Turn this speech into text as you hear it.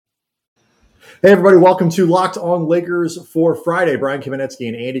Hey, everybody, welcome to Locked On Lakers for Friday. Brian Kamenetsky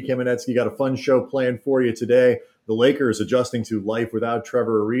and Andy Kamenetsky got a fun show planned for you today. The Lakers adjusting to life without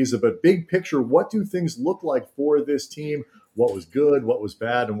Trevor Ariza, but big picture, what do things look like for this team? What was good, what was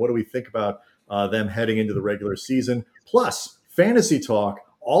bad, and what do we think about them heading into the regular season? Plus, fantasy talk,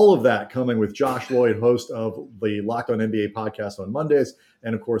 all of that coming with Josh Lloyd, host of the Locked On NBA podcast on Mondays,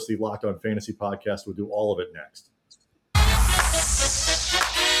 and of course, the Locked On Fantasy podcast. We'll do all of it next.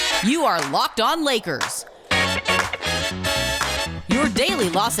 You are Locked On Lakers, your daily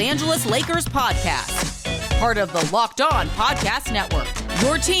Los Angeles Lakers podcast. Part of the Locked On Podcast Network,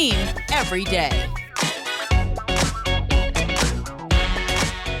 your team every day.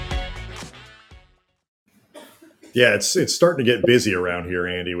 Yeah, it's starting to get busy around here,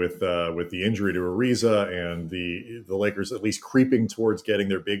 Andy, with the injury to Ariza and the Lakers at least creeping towards getting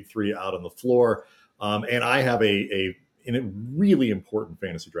their big three out on the floor. And I have a really important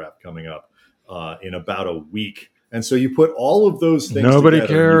fantasy draft coming up in about a week. And so you put all of those things Nobody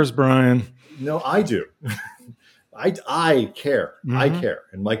together. cares, Brian. No, I do. I care. Mm-hmm. I care.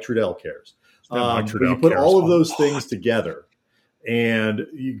 And Mike Trudell cares. But you put all of those things together, and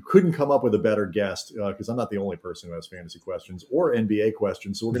you couldn't come up with a better guest because I'm not the only person who has fantasy questions or NBA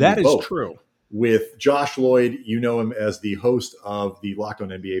questions. So we're going to do both. That is true. With Josh Lloyd, you know him as the host of the Locked On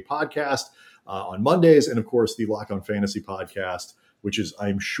NBA podcast on Mondays, and of course the Locked On Fantasy podcast, which is,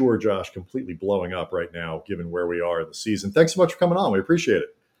 I'm sure, Josh, completely blowing up right now, given where we are in the season. Thanks so much for coming on. We appreciate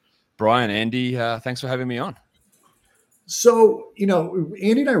it. Brian, Andy, thanks for having me on. So,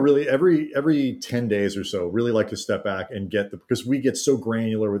 Andy and I really, every 10 days or so, really like to step back and because we get so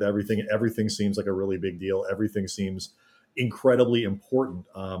granular with everything. Everything seems like a really big deal. Everything seems incredibly important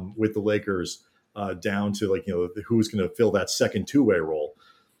with the Lakers down to who's going to fill that second two-way role.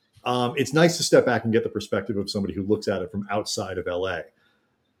 It's nice to step back and get the perspective of somebody who looks at it from outside of LA.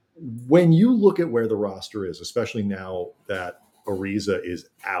 When you look at where the roster is, especially now that Ariza is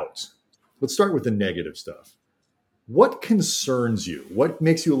out, let's start with the negative stuff. What concerns you? What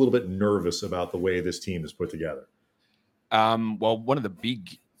makes you a little bit nervous about the way this team is put together? Well, one of the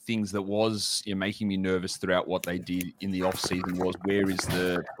big things that was making me nervous throughout what they did in the offseason was where is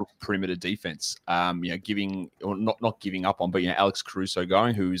the perimeter defense? Giving or not giving up on, but Alex Caruso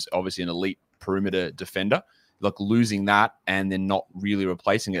going, who's obviously an elite perimeter defender, like losing that and then not really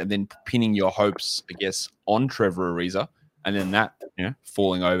replacing it, and then pinning your hopes, I guess, on Trevor Ariza, and then that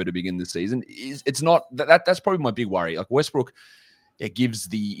falling over to begin the season it's not that's probably my big worry. Like Westbrook, it gives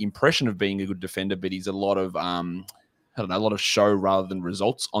the impression of being a good defender, but he's a lot of a lot of show rather than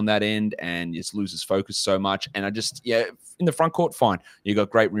results on that end, and just loses focus so much. And I just, in the front court, fine. You got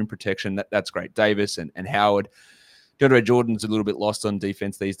great rim protection. That's great. Davis and Howard. DeAndre Jordan's a little bit lost on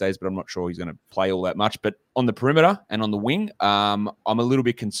defense these days, but I'm not sure he's going to play all that much. But on the perimeter and on the wing, I'm a little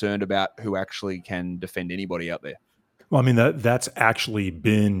bit concerned about who actually can defend anybody out there. Well, I mean, that's actually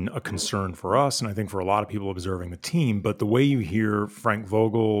been a concern for us, and I think for a lot of people observing the team. But the way you hear Frank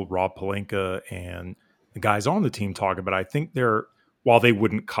Vogel, Rob Pelinka, and the guys on the team talk about, I think while they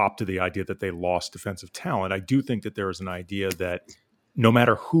wouldn't cop to the idea that they lost defensive talent, I do think that there is an idea that no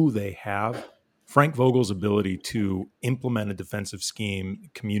matter who they have, Frank Vogel's ability to implement a defensive scheme,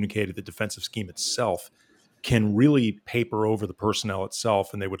 communicate the defensive scheme itself, can really paper over the personnel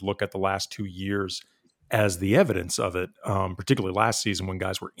itself. And they would look at the last 2 years as the evidence of it, particularly last season when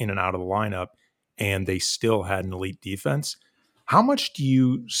guys were in and out of the lineup and they still had an elite defense. How much do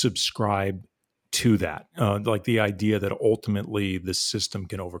you subscribe to that? Like the idea that ultimately the system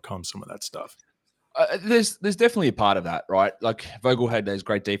can overcome some of that stuff? There's definitely a part of that, right? Like Vogel had those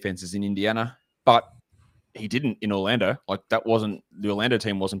great defenses in Indiana, but he didn't in Orlando. Like the Orlando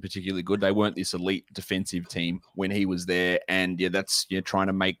team wasn't particularly good. They weren't this elite defensive team when he was there. And that's trying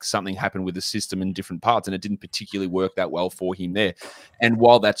to make something happen with the system in different parts. And it didn't particularly work that well for him there. And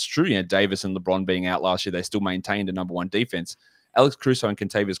while that's true, Davis and LeBron being out last year, they still maintained a number one defense. Alex Caruso and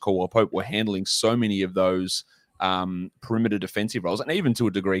Kentavious Caldwell-Pope were handling so many of those perimeter defensive roles, and even to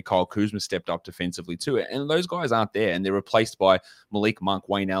a degree, Kyle Kuzma stepped up defensively too. And those guys aren't there, and they're replaced by Malik Monk,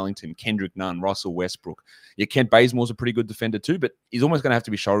 Wayne Ellington, Kendrick Nunn, Russell Westbrook. Kent Bazemore's a pretty good defender too, but he's almost going to have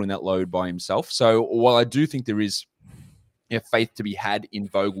to be shouldering that load by himself. So while I do think there is faith to be had in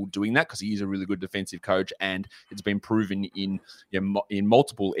Vogel doing that, because he is a really good defensive coach and it's been proven in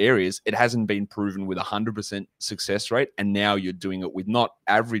multiple areas, it hasn't been proven with 100% success rate. And now you're doing it with not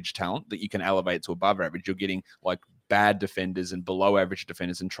average talent that you can elevate to above average. You're getting like bad defenders and below average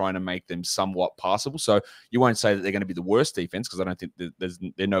defenders and trying to make them somewhat passable. So you won't say that they're going to be the worst defense, because I don't think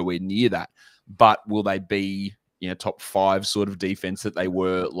they're nowhere near that. But will they be top 5 sort of defense that they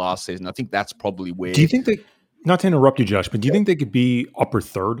were last season? I think that's probably where. Do you think they? Not to interrupt you, Josh, but do you think they could be upper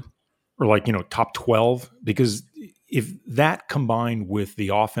third or like, top 12, because if that combined with the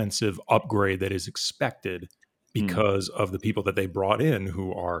offensive upgrade that is expected because of the people that they brought in,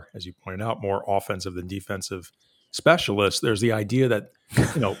 who are, as you pointed out, more offensive than defensive specialists, there's the idea that,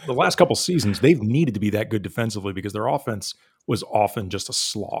 the last couple seasons, they've needed to be that good defensively because their offense was often just a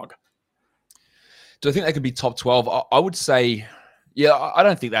slog. Do I think they could be top 12? I would say, yeah, I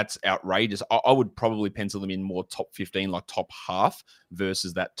don't think that's outrageous. I would probably pencil them in more top 15, like top half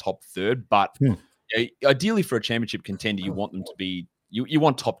versus that top third. But ideally for a championship contender, you want them to be, you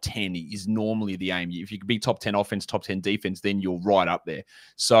want top 10 is normally the aim. If you could be top 10 offense, top 10 defense, then you're right up there.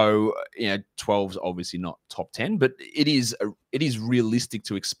 So, 12's obviously not top 10, but it is realistic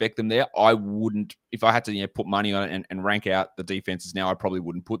to expect them there. I wouldn't, if I had to put money on it and rank out the defenses now, I probably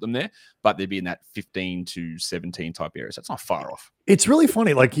wouldn't put them there, but they'd be in that 15 to 17 type area. So it's not far off. It's really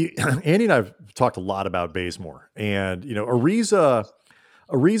funny. Like Andy and I've talked a lot about Bazemore, and Ariza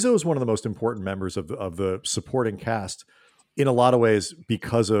is one of the most important members of the supporting cast in a lot of ways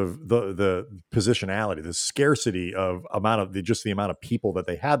because of the positionality, the scarcity of the amount of people that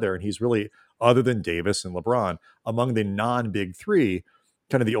they had there. And he's really, other than Davis and LeBron, among the non-big three,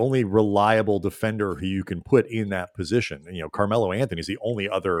 kind of the only reliable defender who you can put in that position. And, Carmelo Anthony is the only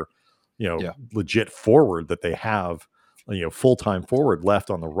other, legit forward that they have, full-time forward left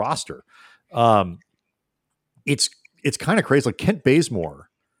on the roster. It's kind of crazy. Like Kent Bazemore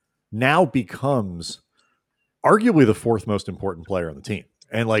now becomes arguably the fourth most important player on the team.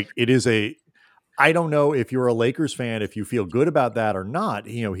 And I don't know if you're a Lakers fan, if you feel good about that or not.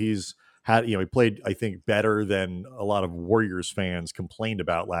 He's had, he played, I think, better than a lot of Warriors fans complained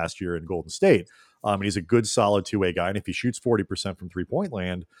about last year in Golden State. And he's a good, solid two-way guy. And if he shoots 40% from three-point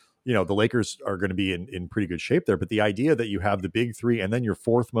land, the Lakers are going to be in pretty good shape there. But the idea that you have the big three and then your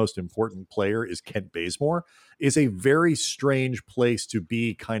fourth most important player is Kent Bazemore is a very strange place to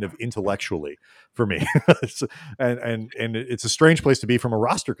be kind of intellectually for me. and it's a strange place to be from a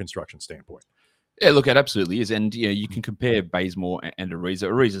roster construction standpoint. Yeah, look, it absolutely is. And, you can compare Bazemore and Ariza.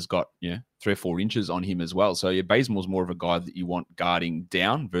 Ariza's got, 3 or 4 inches on him as well. So, Bazemore's more of a guy that you want guarding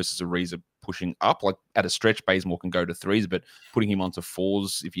down versus Ariza pushing up. Like at a stretch, Bazemore can go to 3s, but putting him onto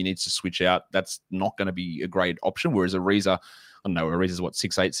 4s, if he needs to switch out, that's not going to be a great option. Whereas Ariza, I don't know, Ariza's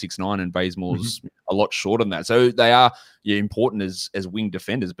 6'8", 6'9", and Bazemore's a lot shorter than that. So they are important as wing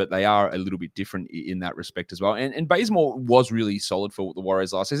defenders, but they are a little bit different in that respect as well. And Bazemore was really solid for the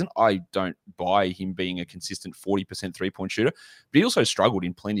Warriors last season. I don't buy him being a consistent 40% three-point shooter, but he also struggled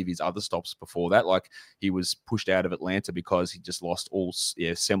in plenty of his other stops before that. Like he was pushed out of Atlanta because he just lost all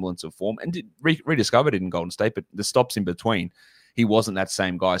semblance of form and rediscovered it in Golden State, but the stops in between, he wasn't that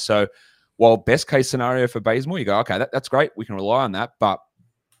same guy. So while best case scenario for Bazemore, you go, okay, that's great. We can rely on that. But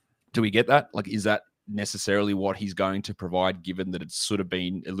do we get that? Like, is that necessarily what he's going to provide, given that it's sort of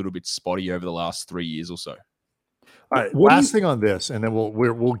been a little bit spotty over the last 3 years or so? All right, last thing on this, and then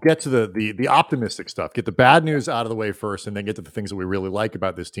we'll get to the optimistic stuff. Get the bad news out of the way first, and then get to the things that we really like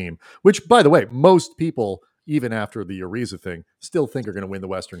about this team. Which, by the way, most people, even after the Ariza thing, still think are going to win the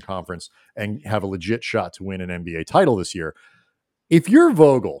Western Conference and have a legit shot to win an NBA title this year. If you're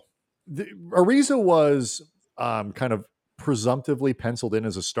Vogel, Ariza was kind of presumptively penciled in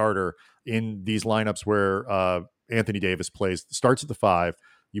as a starter in these lineups where Anthony Davis starts at the 5.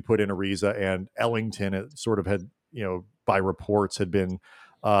 You put in Ariza, and Ellington. It sort of had, by reports, had been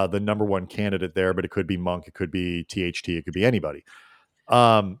the number one candidate there, but it could be Monk, it could be THT, it could be anybody.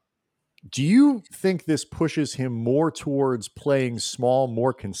 Do you think this pushes him more towards playing small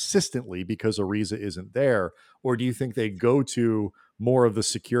more consistently because Ariza isn't there? Or do you think they go to more of the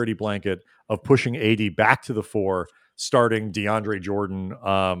security blanket of pushing AD back to the 4, starting DeAndre Jordan,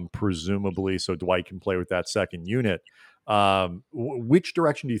 presumably, so Dwight can play with that second unit? Which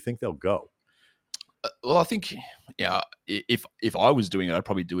direction do you think they'll go? Well, I think, if I was doing it, I'd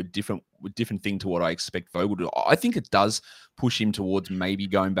probably do a different thing to what I expect Vogel to do. I think it does push him towards maybe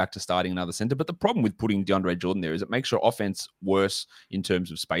going back to starting another center. But the problem with putting DeAndre Jordan there is it makes your offense worse in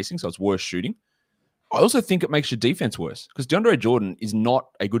terms of spacing, so it's worse shooting. I also think it makes your defense worse because DeAndre Jordan is not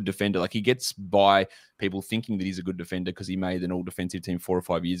a good defender. Like he gets by people thinking that he's a good defender because he made an all-defensive team 4 or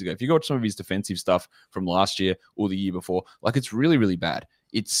 5 years ago. If you go watch some of his defensive stuff from last year or the year before, like it's really, really bad.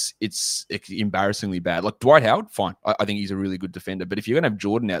 It's embarrassingly bad. Like Dwight Howard, fine. I think he's a really good defender. But if you're going to have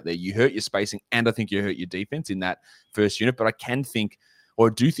Jordan out there, you hurt your spacing and I think you hurt your defense in that first unit. But I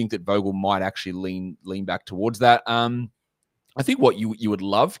do think that Vogel might actually lean back towards that. I think what you would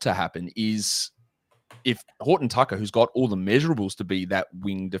love to happen is if Horton Tucker, who's got all the measurables to be that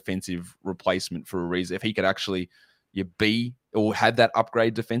wing defensive replacement for Ariza, if he could actually be or had that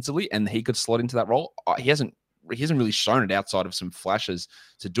upgrade defensively and he could slot into that role, he hasn't really shown it outside of some flashes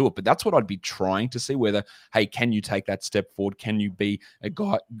to do it. But that's what I'd be trying to see, whether, hey, can you take that step forward? Can you be a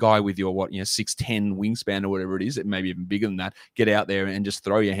guy with your 6'10" wingspan or whatever it is, it may be even bigger than that, get out there and just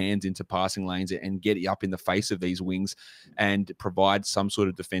throw your hands into passing lanes and get up in the face of these wings and provide some sort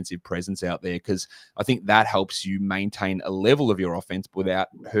of defensive presence out there, because I think that helps you maintain a level of your offense without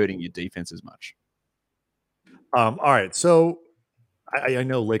hurting your defense as much. All right, so I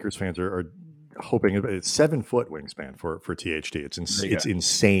know Lakers fans are hoping it's 7 foot wingspan for THT. It's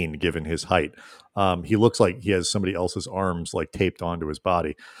insane given his height. He looks like he has somebody else's arms like taped onto his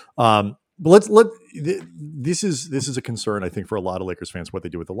body. But this is a concern, I think, for a lot of Lakers fans, what they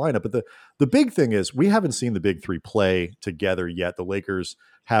do with the lineup. But the big thing is we haven't seen the big three play together yet. The Lakers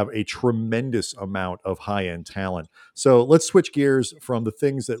have a tremendous amount of high-end talent. So let's switch gears from the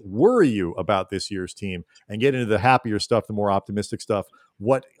things that worry you about this year's team and get into the happier stuff, the more optimistic stuff.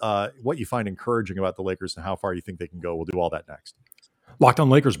 What you find encouraging about the Lakers and how far you think they can go. We'll do all that next. Locked on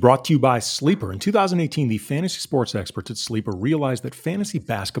Lakers brought to you by Sleeper. In 2018, the fantasy sports experts at Sleeper realized that fantasy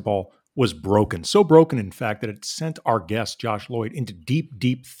basketball was broken. So broken, in fact, that it sent our guest, Josh Lloyd, into deep,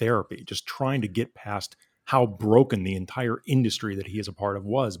 deep therapy, just trying to get past how broken the entire industry that he is a part of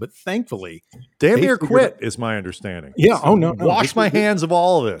was. But thankfully, damn near quit is my understanding. Yeah. Oh, no. Wash my hands of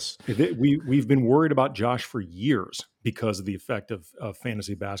all of this. We've been worried about Josh for years because of the effect of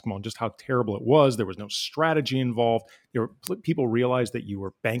fantasy basketball and just how terrible it was. There was no strategy involved. People realized that you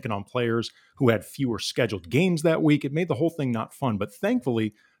were banking on players who had fewer scheduled games that week. It made the whole thing not fun. But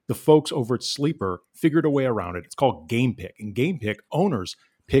thankfully, the folks over at Sleeper figured a way around it. It's called Game Pick. And Game Pick owners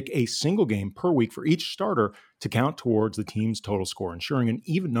pick a single game per week for each starter to count towards the team's total score, ensuring an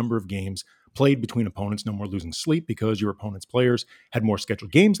even number of games played between opponents. No more losing sleep because your opponent's players had more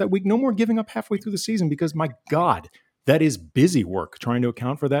scheduled games that week. No more giving up halfway through the season because, my God, that is busy work trying to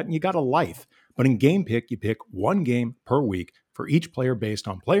account for that, and you got a life. But in Game Pick, you pick one game per week for each player based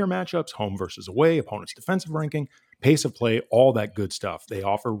on player matchups, home versus away, opponent's defensive ranking, pace of play, all that good stuff. They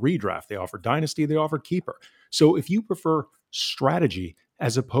offer redraft, they offer dynasty, they offer keeper. So if you prefer strategy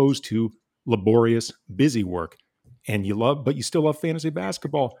as opposed to laborious, busy work, and but you still love fantasy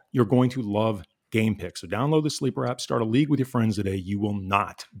basketball, you're going to love Game Pick. So download the Sleeper app, start a league with your friends today. You will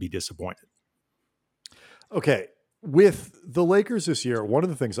not be disappointed. Okay. With the Lakers this year, one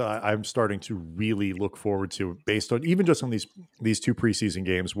of the things I'm starting to really look forward to, based on even just on these two preseason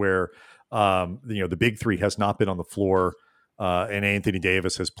games where the big three has not been on the floor, and Anthony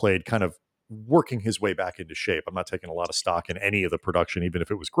Davis has played kind of working his way back into shape. I'm not taking a lot of stock in any of the production, even if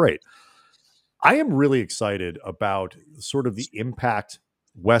it was great. I am really excited about sort of the impact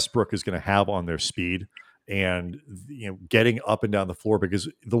Westbrook is going to have on their speed and getting up and down the floor, because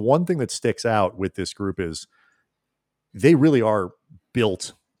the one thing that sticks out with this group is they really are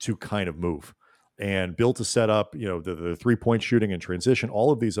built to kind of move and built to set up, the 3-point shooting and transition, all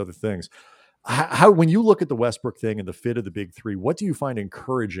of these other things. How, when you look at the Westbrook thing and the fit of the big three, what do you find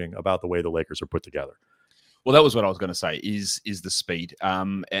encouraging about the way the Lakers are put together? Well, that was what I was going to say is the speed.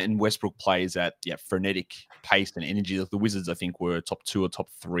 And Westbrook plays at frenetic pace and energy. Like the Wizards, I think, were top 2 or top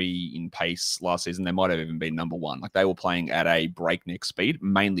 3 in pace last season. They might have even been number 1. Like they were playing at a breakneck speed,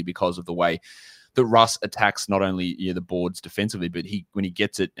 mainly because of the way that Russ attacks not only the boards defensively, but when he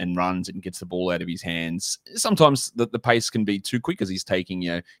gets it and runs and gets the ball out of his hands, sometimes the pace can be too quick as he's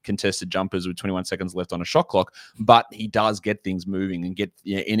taking contested jumpers with 21 seconds left on a shot clock. But he does get things moving and get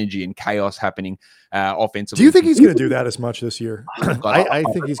energy and chaos happening offensively. Do you think he's going to do that as much this year? I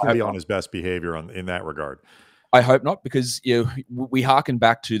think he's going to be on his best behavior in that regard. I hope not, because we harken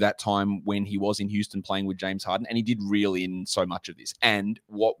back to that time when he was in Houston playing with James Harden, and he did reel in so much of this. And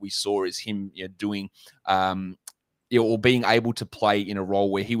what we saw is him doing, or being able to play in a role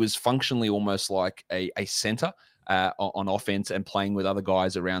where he was functionally almost like a center on offense and playing with other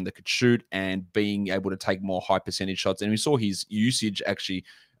guys around that could shoot and being able to take more high percentage shots. And we saw his usage actually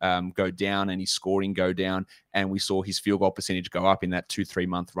go down and his scoring go down, and we saw his field goal percentage go up in that 2-3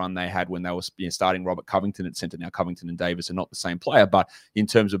 month run they had when they were starting Robert Covington at center. Now Covington and Davis are not the same player, but in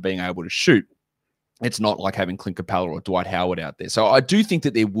terms of being able to shoot, it's not like having Clint Capella or Dwight Howard out there. So I do think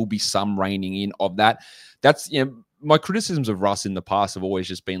that there will be some reining in of that. That's my criticisms of Russ in the past have always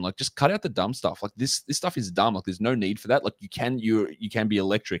just been like, just cut out the dumb stuff. Like this stuff is dumb. Like there's no need for that. Like you can be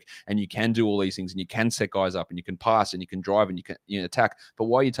electric and you can do all these things and you can set guys up and you can pass and you can drive and you can attack. But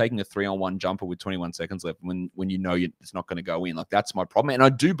why are you taking a 3-on-1 jumper with 21 seconds left when it's not going to go in? Like that's my problem. And I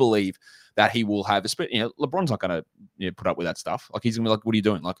do believe that he will have, LeBron's not going to put up with that stuff. Like he's going to be like, what are you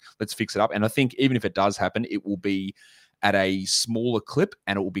doing? Like let's fix it up. And I think even if it does happen, it will be at a smaller clip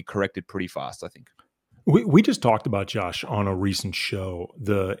and it will be corrected pretty fast, I think. We just talked about, Josh, on a recent show,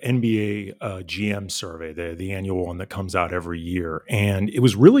 the NBA GM survey, the annual one that comes out every year. And it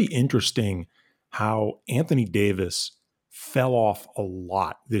was really interesting how Anthony Davis fell off a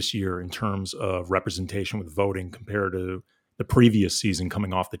lot this year in terms of representation with voting compared to the previous season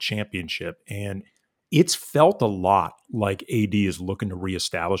coming off the championship. And it's felt a lot like AD is looking to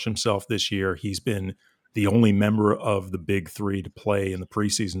reestablish himself this year. He's been the only member of the big three to play in the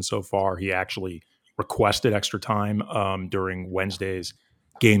preseason so far. He actually requested extra time during Wednesday's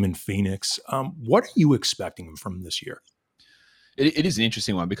game in Phoenix. What are you expecting from him this year? It is an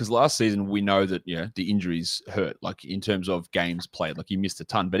interesting one because last season we know that the injuries hurt, like in terms of games played, like he missed a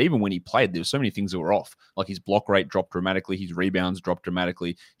ton. But even when he played, there were so many things that were off. Like his block rate dropped dramatically, his rebounds dropped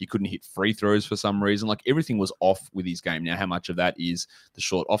dramatically. He couldn't hit free throws for some reason. Like everything was off with his game. Now, how much of that is the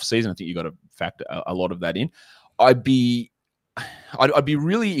short off season? I think you got to factor a lot of that in. I'd be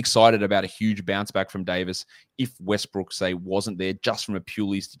really excited about a huge bounce back from Davis if Westbrook, say, wasn't there just from a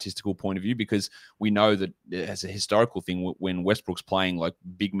purely statistical point of view, because we know that as a historical thing, when Westbrook's playing, like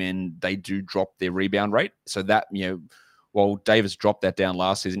big men, they do drop their rebound rate. So that, while Davis dropped that down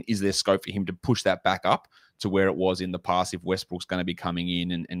last season, is there scope for him to push that back up to where it was in the past if Westbrook's going to be coming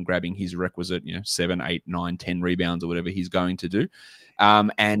in and grabbing his requisite, 7, 8, 9, 10 rebounds or whatever he's going to do?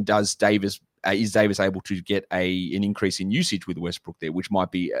 And is Davis able to get an increase in usage with Westbrook there, which might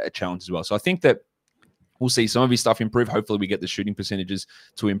be a challenge as well. So I think that we'll see some of his stuff improve. Hopefully we get the shooting percentages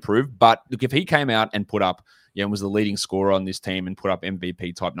to improve. But look, if he came out and put up, was the leading scorer on this team and put up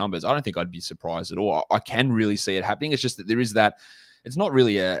MVP type numbers, I don't think I'd be surprised at all. I can really see it happening. It's just that there is that, it's not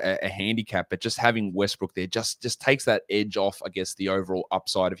really a handicap, but just having Westbrook there just takes that edge off, I guess, the overall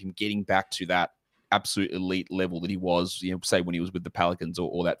upside of him getting back to that absolute elite level that he was, say when he was with the Pelicans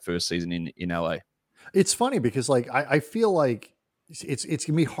or that first season in LA. It's funny because I feel like it's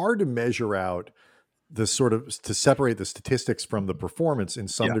gonna be hard to measure out the sort of, to separate the statistics from the performance in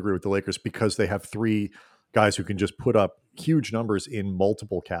some degree with the Lakers, because they have three guys who can just put up huge numbers in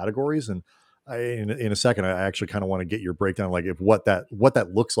multiple categories. And in a second, I actually kind of want to get your breakdown, like if what that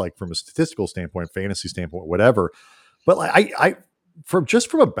looks like from a statistical standpoint, fantasy standpoint, whatever. But like from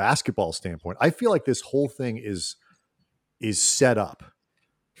a basketball standpoint, I feel like this whole thing is set up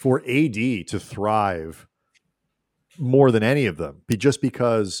for AD to thrive more than any of them. Just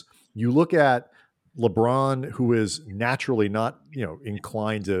because you look at LeBron, who is naturally not,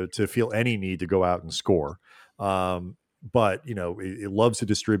 inclined to feel any need to go out and score. But, it loves to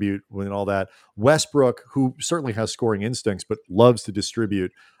distribute and all that. Westbrook, who certainly has scoring instincts, but loves to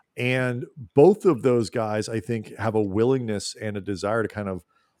distribute. And both of those guys, I think, have a willingness and a desire to kind of,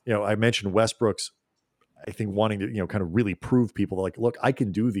 I mentioned Westbrook's, I think, wanting to, kind of really prove people like, look, I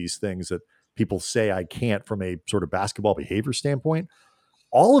can do these things that people say I can't from a sort of basketball behavior standpoint.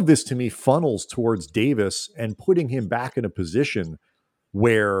 All of this to me funnels towards Davis and putting him back in a position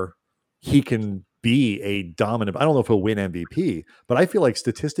where he can be a dominant. I don't know if he'll win MVP, but I feel like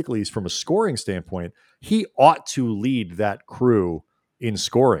statistically, from a scoring standpoint, he ought to lead that crew in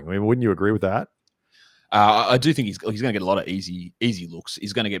scoring. I mean, wouldn't you agree with that? I do think he's going to get a lot of easy looks.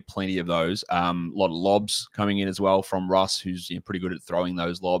 He's going to get plenty of those. A lot of lobs coming in as well from Russ, who's pretty good at throwing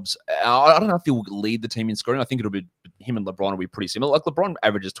those lobs. I don't know if he'll lead the team in scoring. I think it'll be him and LeBron will be pretty similar. Like LeBron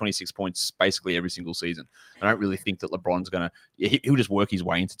averages 26 points basically every single season. I don't really think that LeBron's going to. He'll just work his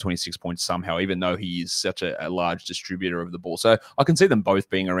way into 26 points somehow, even though he is such a large distributor of the ball. So I can see them both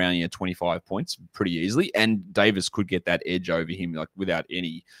being around 25 points pretty easily, and Davis could get that edge over him like without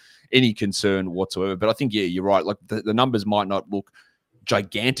any concern whatsoever. But I think, you're right. Like the numbers might not look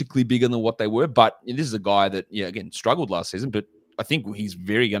gigantically bigger than what they were, but this is a guy that, again, struggled last season, but I think he's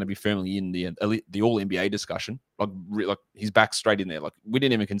very going to be firmly in the all NBA discussion. Like he's back straight in there. Like we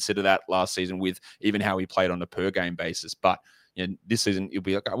didn't even consider that last season with even how he played on a per game basis. But this season it'll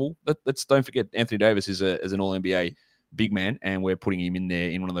be like, well, let's don't forget Anthony Davis is an all NBA big man, and we're putting him in there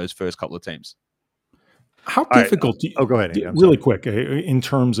in one of those first couple of teams. How difficult? Go ahead, Andy. Really quick, in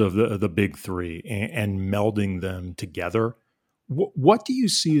terms of the big three and melding them together, what do you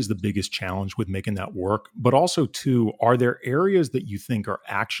see as the biggest challenge with making that work? But also, too, are there areas that you think are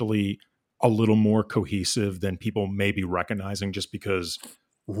actually a little more cohesive than people may be recognizing, just because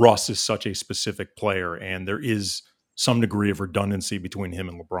Russ is such a specific player and there is some degree of redundancy between him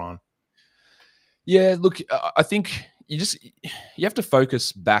and LeBron? Yeah, look, I think you have to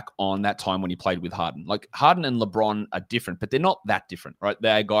focus back on that time when he played with Harden. Like Harden and LeBron are different, but they're not that different, right?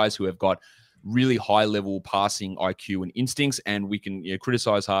 They're guys who have got really high level passing IQ and instincts, and we can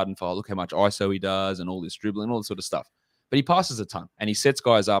criticize Harden for look how much ISO he does and all this dribbling and all this sort of stuff. But he passes a ton and he sets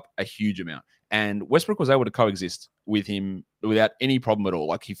guys up a huge amount. And Westbrook was able to coexist with him without any problem at all.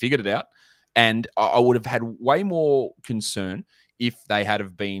 Like he figured it out. And I would have had way more concern if they had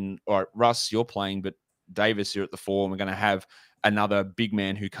have been, all right, Russ, you're playing, but Davis, you're at the 4, and we're going to have another big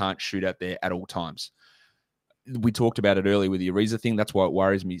man who can't shoot out there at all times. We talked about it earlier with the Ariza thing. That's why it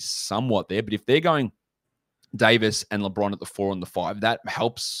worries me somewhat there. But if they're going Davis and LeBron at the 4 and the 5, that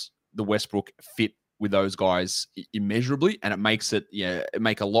helps the Westbrook fit with those guys immeasurably, and it makes it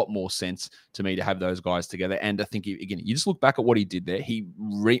make a lot more sense to me to have those guys together. And I think, again, you just look back at what he did there. He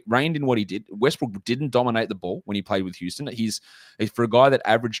reined in what he did. Westbrook didn't dominate the ball when he played with Houston. He's for a guy that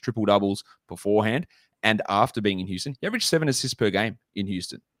averaged triple doubles beforehand and after being in Houston, he averaged 7 assists per game in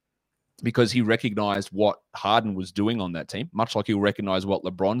Houston, because he recognized what Harden was doing on that team, much like he'll recognize what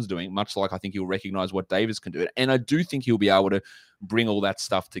LeBron's doing, much like I think he'll recognize what Davis can do. And I do think he'll be able to bring all that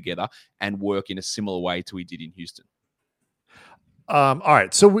stuff together and work in a similar way to he did in Houston. All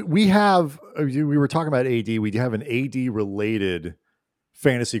right. So we were talking about AD. We have an AD related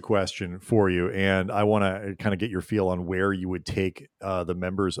fantasy question for you. And I want to kind of get your feel on where you would take the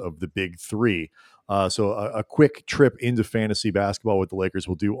members of the big 3. So a quick trip into fantasy basketball with the Lakers.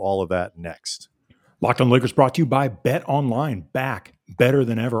 We'll do all of that next. Locked on Lakers brought to you by Bet Online. Back better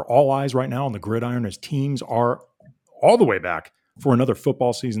than ever. All eyes right now on the gridiron as teams are all the way back for another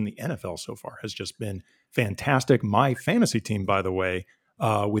football season. The NFL so far has just been fantastic. My fantasy team, by the way,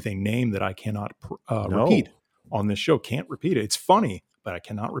 with a name that I cannot repeat on this show. Can't repeat it. It's funny, but I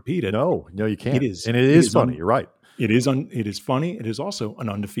cannot repeat it. No, you can't. It is. And it is funny. You're right. It is funny. It is also an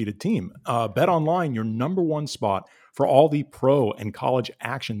undefeated team. Bet Online, your number one spot for all the pro and college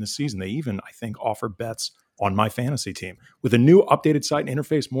action this season. They even, I think, offer bets on my fantasy team. With a new updated site and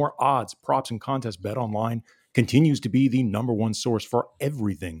interface, more odds, props, and contests, Bet Online continues to be the number one source for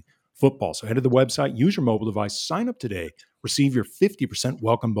everything football. So head to the website, use your mobile device, sign up today, receive your 50%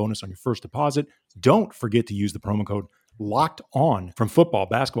 welcome bonus on your first deposit. Don't forget to use the promo code Locked On. From football,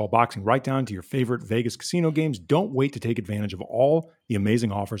 basketball, boxing, right down to your favorite Vegas casino games. Don't wait to take advantage of all the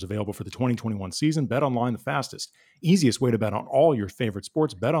amazing offers available for the 2021 season. Bet Online, the fastest, easiest way to bet on all your favorite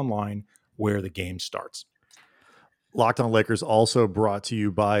sports. Bet Online, where the game starts. Locked on Lakers also brought to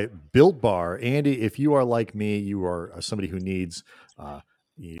you by Built Bar. Andy, if you are like me, you are somebody who needs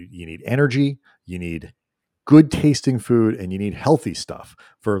you need energy, you need good tasting food, and you need healthy stuff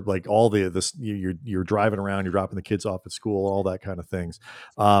for like all this. You're driving around, you're dropping the kids off at school, all that kind of things.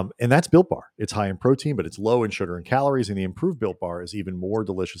 And that's Built Bar. It's high in protein, but it's low in sugar and calories. And the improved Built Bar is even more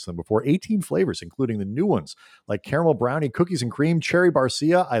delicious than before. 18 flavors, including the new ones like caramel brownie, cookies and cream, cherry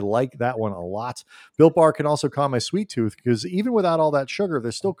barcia. I like that one a lot. Built Bar can also calm my sweet tooth because even without all that sugar,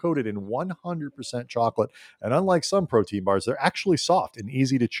 they're still coated in 100% chocolate. And unlike some protein bars, they're actually soft and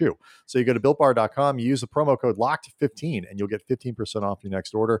easy to chew. So you go to BuiltBar.com, you use the promo code LOCKED15 and you'll get 15% off your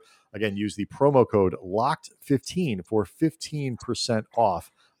next order. Again, use the promo code LOCKED15 for 15%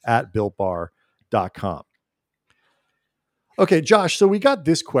 off at BuiltBar.com. Okay, Josh, so we got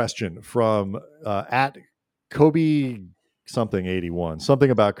this question from at Kobe something 81,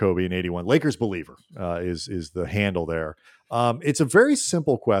 something about Kobe in 81. Lakers believer is the handle there. It's a very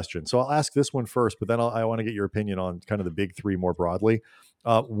simple question. So I'll ask this one first, but then I want to get your opinion on kind of the big 3 more broadly.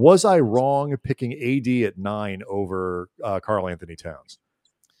 Was I wrong picking AD at 9 over Karl Anthony Towns?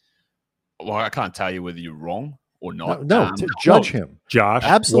 Well, I can't tell you whether you're wrong or not. Judge him. Josh,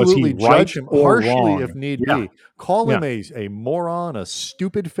 absolutely judge him harshly wrong? if need be. Call him a moron, a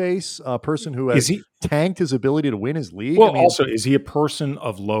stupid face, a person who has tanked his ability to win his league. Well, also, is he a person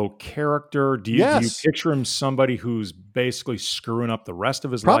of low character? Do you picture him somebody who's basically screwing up the rest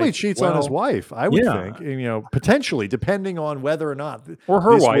of his life? Probably cheats on his wife, I would think. And, potentially, depending on whether or not or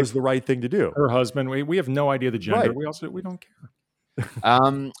her wife was the right thing to do. Her husband. We have no idea the gender. Right. We don't care.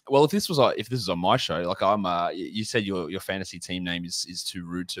 Well, if this was on my show, like I'm, you said your fantasy team name is too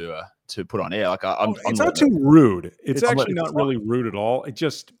rude to put on air. Like it's not too rude. It's actually not really rude at all. It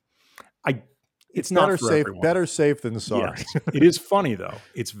just, it's not better safe than sorry. Yes. It is funny though.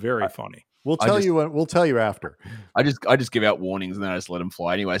 It's very funny. We'll tell you after. I just give out warnings and then I just let them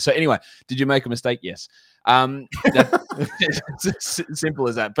fly anyway. So anyway, did you make a mistake? Yes. It's simple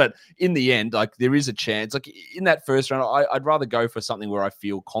as that. But in the end, like there is a chance. Like in that first round, I'd rather go for something where I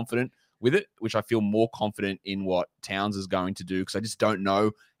feel confident with it, which I feel more confident in what Towns is going to do because I just don't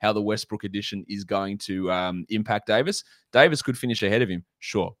know how the Westbrook addition is going to impact Davis. Davis could finish ahead of him,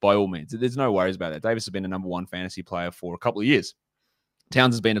 sure, by all means. There's no worries about that. Davis has been a number 1 fantasy player for a couple of years.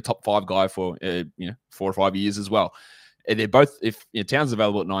 Towns has been a top 5 guy for 4 or 5 years as well. They're both, if Towns is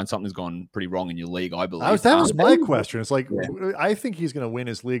available at 9, something's gone pretty wrong in your league, I believe. That was my question. It's like, I think he's going to win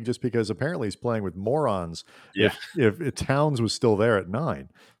his league just because apparently he's playing with morons. Yeah. If Towns was still there at 9.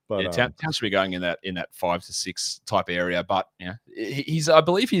 But Towns should be going in that 5 to 6 type area. But yeah, I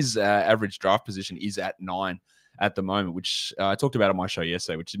believe his average draft position is at 9 at the moment, which I talked about on my show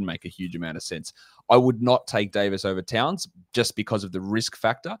yesterday, which didn't make a huge amount of sense. I would not take Davis over Towns just because of the risk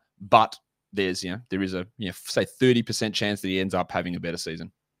factor, but there is a say 30% chance that he ends up having a better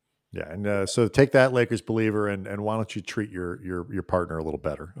season. Yeah, and so take that, Lakers believer, and why don't you treat your partner a little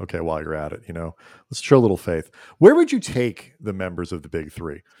better? Okay, while you're at it, let's show a little faith. Where would you take the members of the big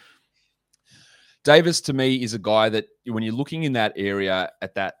three? Davis, to me, is a guy that when you're looking in that area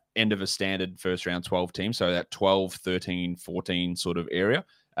at that end of a standard first round 12 team, so that 12, 13, 14 sort of area,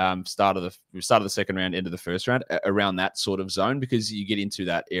 start of the second round, end of the first round, around that sort of zone, because you get into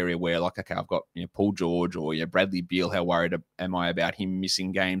that area where, like, okay, I've got Paul George or Bradley Beal. How worried am I about him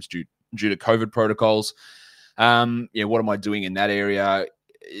missing games due to COVID protocols? What am I doing in that area?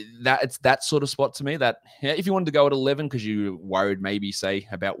 It's that sort of spot to me that if you wanted to go at 11 because you worried maybe, say,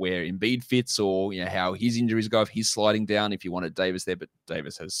 about where Embiid fits or how his injuries go, if he's sliding down, if you wanted Davis there, but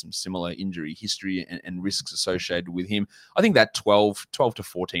Davis has some similar injury history and risks associated with him. I think that 12 to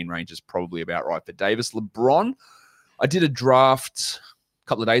 14 range is probably about right for Davis. LeBron, I did a draft a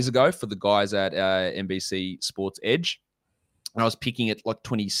couple of days ago for the guys at NBC Sports Edge, and I was picking at like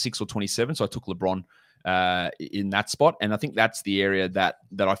 26 or 27, so I took LeBron in that spot, and I think that's the area that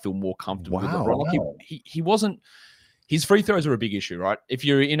I feel more comfortable with LeBron. Like he wasn't. His free throws are a big issue, right? If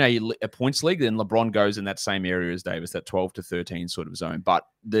you're in a points league, then LeBron goes in that same area as Davis, that 12 to 13 sort of zone. But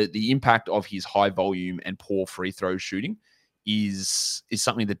the impact of his high volume and poor free throw shooting is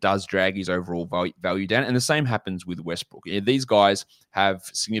something that does drag his overall value down. And the same happens with Westbrook. These guys have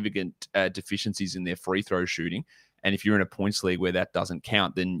significant deficiencies in their free throw shooting. And if you're in a points league where that doesn't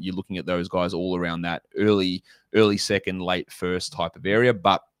count, then you're looking at those guys all around that early second, late first type of area.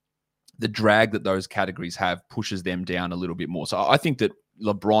 But the drag that those categories have pushes them down a little bit more. So I think that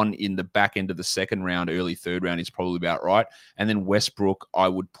LeBron in the back end of the second round, early third round is probably about right. And then Westbrook, I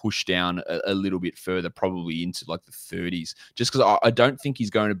would push down a little bit further, probably into like the 30s, just because I don't think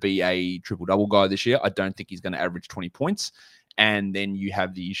he's going to be a triple-double guy this year. I don't think he's going to average 20 points. And then you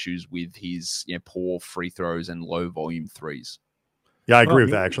have the issues with his poor free throws and low volume threes. Yeah, I agree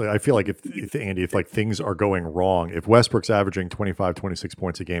with that. Actually, I feel like if like things are going wrong, if Westbrook's averaging 25, 26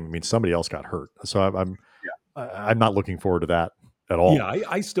 points a game, I mean, somebody else got hurt. So I'm not looking forward to that at all. Yeah,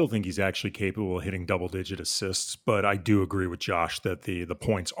 I still think he's actually capable of hitting double-digit assists, but I do agree with Josh that the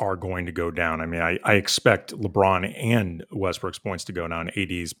points are going to go down. I mean, I expect LeBron and Westbrook's points to go down,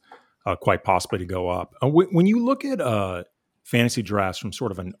 AD's quite possibly to go up. When you look at fantasy drafts from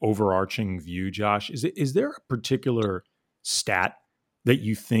sort of an overarching view, Josh, is there a particular stat that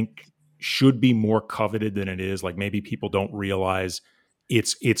you think should be more coveted than it is? Like maybe people don't realize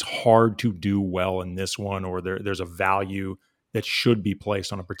it's hard to do well in this one, or there's a value that should be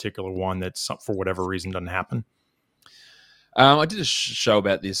placed on a particular one that for whatever reason doesn't happen? I did a show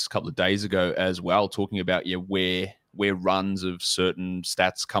about this a couple of days ago as well, talking about where runs of certain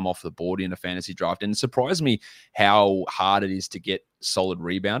stats come off the board in a fantasy draft. And it surprised me how hard it is to get solid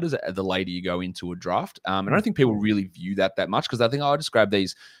rebounders the later you go into a draft. And I don't think people really view that much, because I think I'll just grab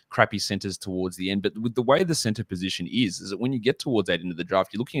these crappy centers towards the end. But with the way the center position is that when you get towards that end of the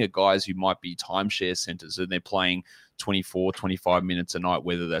draft, you're looking at guys who might be timeshare centers, and they're playing 24, 25 minutes a night,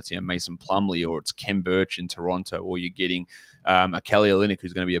 whether that's Mason Plumlee or it's Kem Birch in Toronto, or you're getting a Kelly Olynyk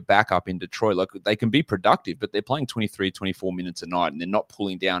who's going to be a backup in Detroit. Like, they can be productive, but they're playing 23, 24 minutes a night, and they're not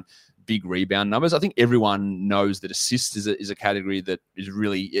pulling down big rebound numbers. I think everyone knows that assists is a category that is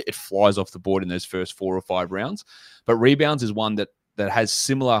really, it flies off the board in those first 4 or 5 rounds. But rebounds is one that has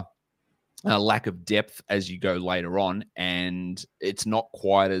similar lack of depth as you go later on, and it's not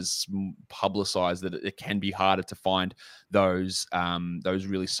quite as publicized that it can be harder to find those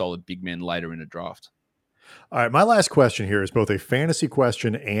really solid big men later in a draft. All right, my last question here is both a fantasy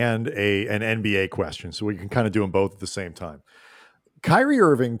question and an NBA question, so we can kind of do them both at the same time. Kyrie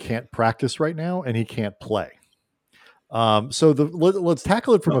Irving can't practice right now, and he can't play. So let's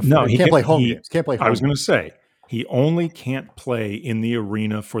tackle it from he can't play home games. Can't play home. I was going to say, he only can't play in the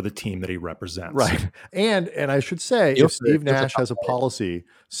arena for the team that he represents. Right. And I should say, if Steve Nash has a policy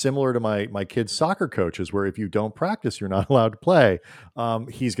similar to my kid's soccer coaches, where if you don't practice, you're not allowed to play,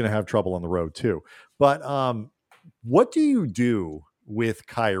 he's going to have trouble on the road too. But what do you do with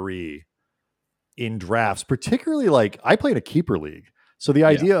Kyrie in drafts, particularly like I played a keeper league. So the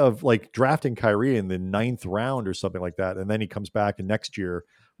idea of like drafting Kyrie in the 9th round or something like that, and then he comes back and next year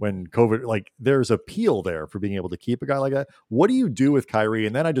when COVID, like there's appeal there for being able to keep a guy like that. What do you do with Kyrie?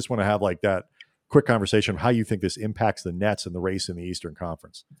 And then I just want to have like that quick conversation of how you think this impacts the Nets and the race in the Eastern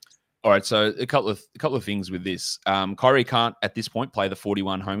Conference. All right, so a couple of things with this. Kyrie can't at this point play the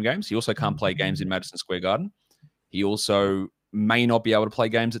 41 home games. He also can't play games in Madison Square Garden. He also may not be able to play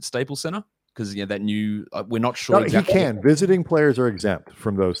games at Staples Center because that new we're not sure No, exactly. he can. Visiting players are exempt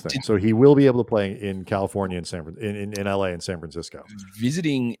from those things, so he will be able to play in California and in LA and San Francisco.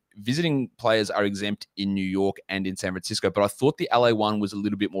 Visiting players are exempt in New York and in San Francisco, but I thought the LA one was a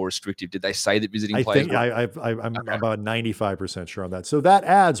little bit more restrictive. Did they say that visiting players? I'm about 95% sure on that. So that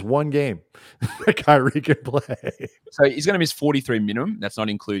adds one game that Kyrie can play. So he's going to miss 43 minimum. That's not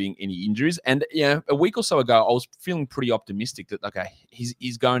including any injuries. And a week or so ago, I was feeling pretty optimistic that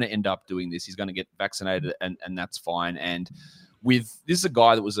he's going to end up doing this. He's going to get vaccinated, and that's fine. And this is a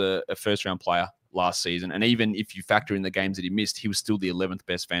guy that was a first round player last season, and even if you factor in the games that he missed, he was still the 11th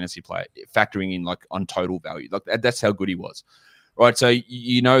best fantasy player, factoring in on total value. That's how good he was, right? So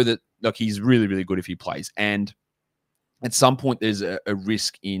you know that he's really, really good if he plays, and at some point there's a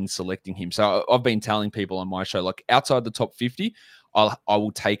risk in selecting him. So I've been telling people on my show, outside the top 50, I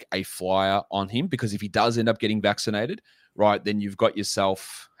will take a flyer on him, because if he does end up getting vaccinated, right, then you've got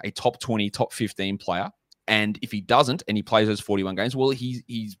yourself a top 20, top 15 player. And if he doesn't, and he plays those 41 games, well,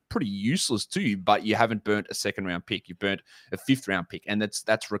 he's pretty useless to you, but you haven't burnt a second round pick. You've burnt a 5th round pick, and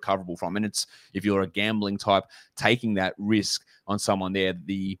that's recoverable from. And it's, if you're a gambling type, taking that risk on someone there,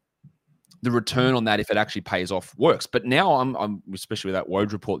 the return on that, if it actually pays off, works. But now I'm especially with that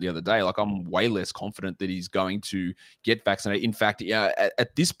Woj report the other day, I'm way less confident that he's going to get vaccinated. In fact,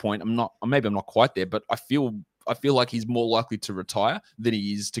 at this point, I'm not quite there, but I feel like he's more likely to retire than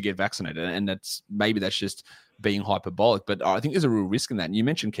he is to get vaccinated. And that's just being hyperbolic, but I think there's a real risk in that. And you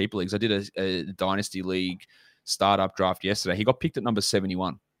mentioned keeper leagues. I did a dynasty league startup draft yesterday. He got picked at number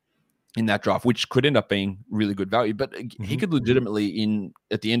 71 in that draft, which could end up being really good value, but he could legitimately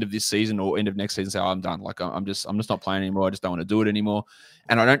at the end of this season or end of next season say, I'm done. I'm just not playing anymore. I just don't want to do it anymore.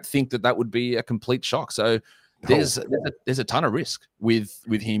 And I don't think that would be a complete shock. So there's a ton of risk with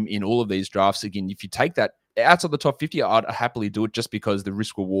him in all of these drafts. Again, if you take that outside the top 50, I'd happily do it, just because the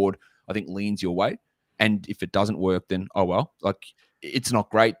risk reward, I think, leans your way. And if it doesn't work, then, oh well, it's not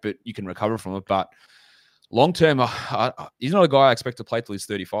great, but you can recover from it. But long term, he's not a guy I expect to play till he's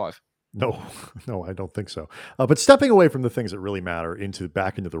 35. No, I don't think so. But stepping away from the things that really matter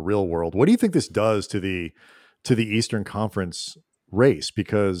back into the real world, what do you think this does to the Eastern Conference race?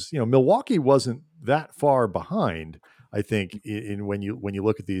 Because Milwaukee wasn't that far behind, I think, in when you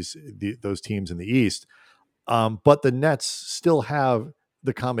look at those teams in the East. But the Nets still have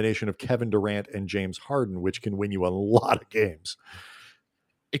the combination of Kevin Durant and James Harden, which can win you a lot of games.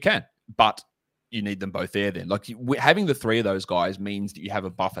 It can, but you need them both there then. Having the three of those guys means that you have a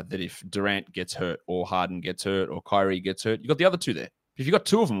buffer, that if Durant gets hurt or Harden gets hurt or Kyrie gets hurt, you've got the other two there. If you've got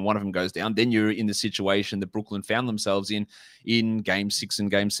two of them, one of them goes down, then you're in the situation that Brooklyn found themselves in Game 6 and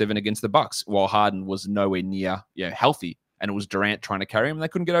Game 7 against the Bucks, while Harden was nowhere near healthy, and it was Durant trying to carry him, and they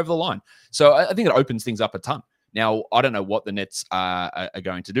couldn't get over the line. So I think it opens things up a ton. Now, I don't know what the Nets are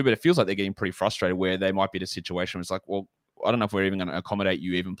going to do, but it feels like they're getting pretty frustrated, where they might be in a situation where it's well, I don't know if we're even going to accommodate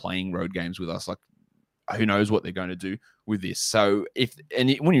you even playing road games with us. Who knows what they're going to do with this? So when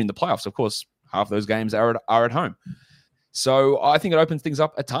you're in the playoffs, of course, half those games are at home. So I think it opens things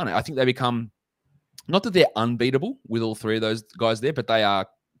up a ton. I think they become, not that they're unbeatable with all three of those guys there, but they are,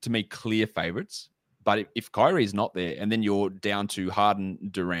 to me, clear favorites. But if Kyrie is not there, and then you're down to Harden,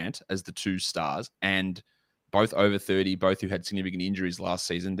 Durant as the two stars, and both over 30, both who had significant injuries last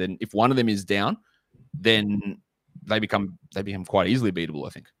season, then if one of them is down, then they become quite easily beatable,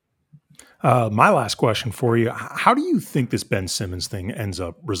 I think. My last question for you: how do you think this Ben Simmons thing ends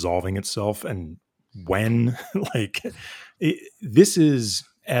up resolving itself, and when? This is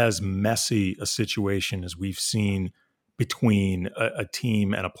as messy a situation as we've seen between a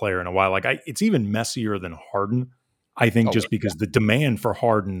team and a player in a while. It's even messier than Harden, I think, just because the demand for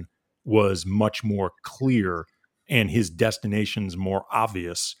Harden was much more clear and his destination's more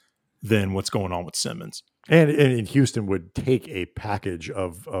obvious than what's going on with Simmons. And Houston would take a package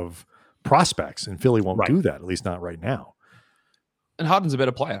of prospects, and Philly won't do that, at least not right now. And Harden's a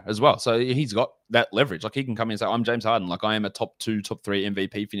better player as well, so he's got that leverage. He can come in and say, I'm James Harden. I am a top 2, top 3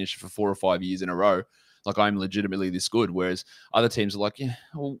 MVP finisher for 4 or 5 years in a row. I'm legitimately this good. Whereas other teams are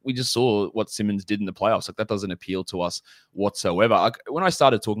we just saw what Simmons did in the playoffs. That doesn't appeal to us whatsoever. When I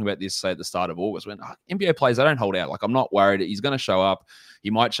started talking about this, say at the start of August, when NBA players, they don't hold out. I'm not worried. He's going to show up. He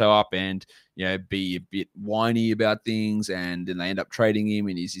might show up and be a bit whiny about things, and then they end up trading him,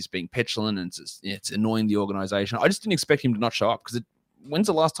 and he's just being petulant, and it's annoying the organization. I just didn't expect him to not show up, because when's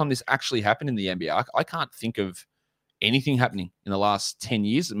the last time this actually happened in the NBA? I can't think of anything happening in the last 10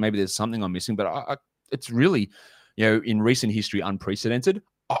 years. Maybe there's something I'm missing, but it's really, in recent history, unprecedented.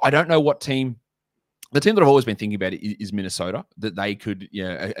 I don't know what team. The team that I've always been thinking about is Minnesota, that they could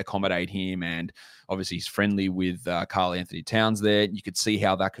accommodate him. And obviously he's friendly with Karl Anthony Towns there. You could see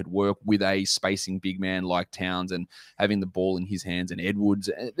how that could work with a spacing big man like Towns and having the ball in his hands and Edwards.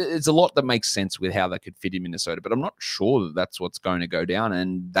 There's a lot that makes sense with how that could fit in Minnesota, but I'm not sure that that's what's going to go down.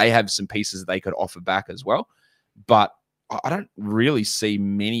 And they have some pieces they could offer back as well. But I don't really see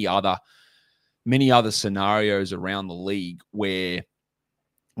many other scenarios around the league where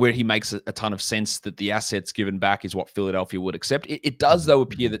he makes a ton of sense that the assets given back is what Philadelphia would accept. It does, though,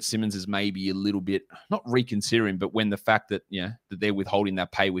 appear that Simmons is maybe a little bit, not reconsidering, but when the fact that, that they're withholding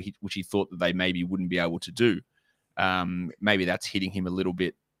that pay, which he thought that they maybe wouldn't be able to do, maybe that's hitting him a little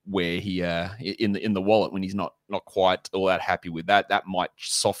bit where he, in the wallet, when he's not quite all that happy with that might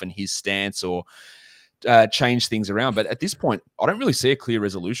soften his stance or change things around. But at this point, I don't really see a clear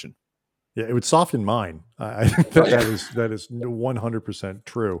resolution. Yeah, it would soften mine. I think that is 100%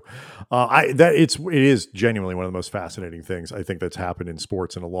 true. It is genuinely one of the most fascinating things I think that's happened in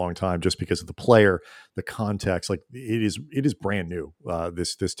sports in a long time, just because of the player, the context. Like it is brand new.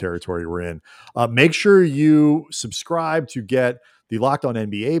 This territory we're in. Make sure you subscribe to get the Locked On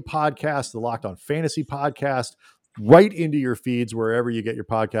NBA podcast, the Locked On Fantasy podcast, right into your feeds wherever you get your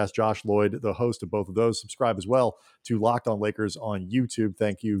podcast. Josh Lloyd, the host of both of those. Subscribe as well to Locked On Lakers on YouTube.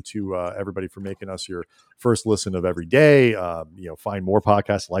 Thank you to everybody for making us your first listen of every day. Find more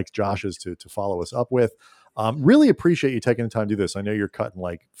podcasts like Josh's to follow us up with. Really appreciate you taking the time to do this. I know you're cutting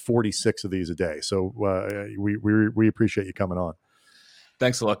like 46 of these a day, so we appreciate you coming on.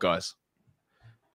 Thanks a lot, guys.